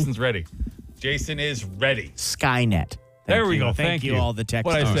 Jason's ready. Jason is ready. Skynet. There we go. Thank you, all the tech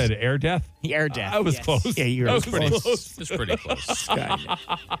What I stars. said, air death? Air death. I was yes. close. Yeah, you I were was pretty close. It's pretty close. Skynet.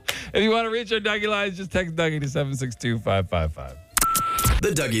 If you want to reach our Dougie lines, just text Dougie to 762-555. The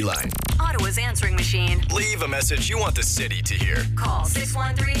Dougie Line. Ottawa's answering machine. Leave a message you want the city to hear. Call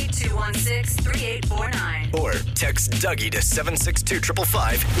 613-216-3849. Or text Dougie to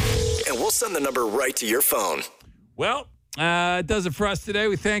 762-555, and we'll send the number right to your phone. Well, it does it for us today.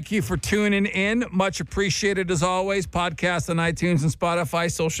 We thank you for tuning in. Much appreciated as always. Podcast on iTunes and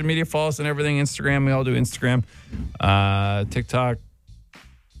Spotify. Social media, follow us on everything. Instagram. We all do Instagram. TikTok.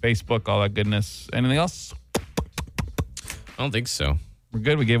 Facebook. All that goodness. Anything else? I don't think so. We're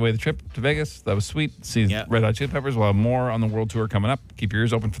good. We gave away the trip to Vegas. That was sweet. See Red Hot Chili Peppers. We'll have more on the world tour coming up. Keep your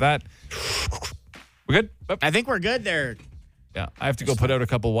ears open for that. We're good? I think we're good there. Yeah. I have to go put out a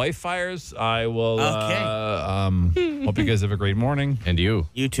couple wife fires. I will. Hope you guys have a great morning. And you.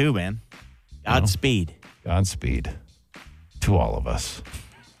 You too, man. Godspeed. Godspeed to all of us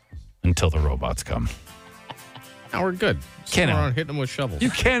until the robots come. Now we're good. Just Can't go out- around hitting them with shovels. You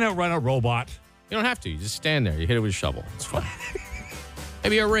can't outrun a robot. You don't have to. You just stand there. You hit it with a shovel. It's fine.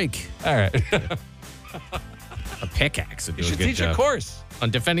 Maybe a rake. All right. A pickaxe would do You a should good teach job. a course. On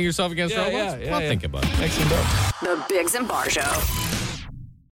defending yourself against robots? Yeah, I'll think about it. Make some dough. The Biggs and Bar Show.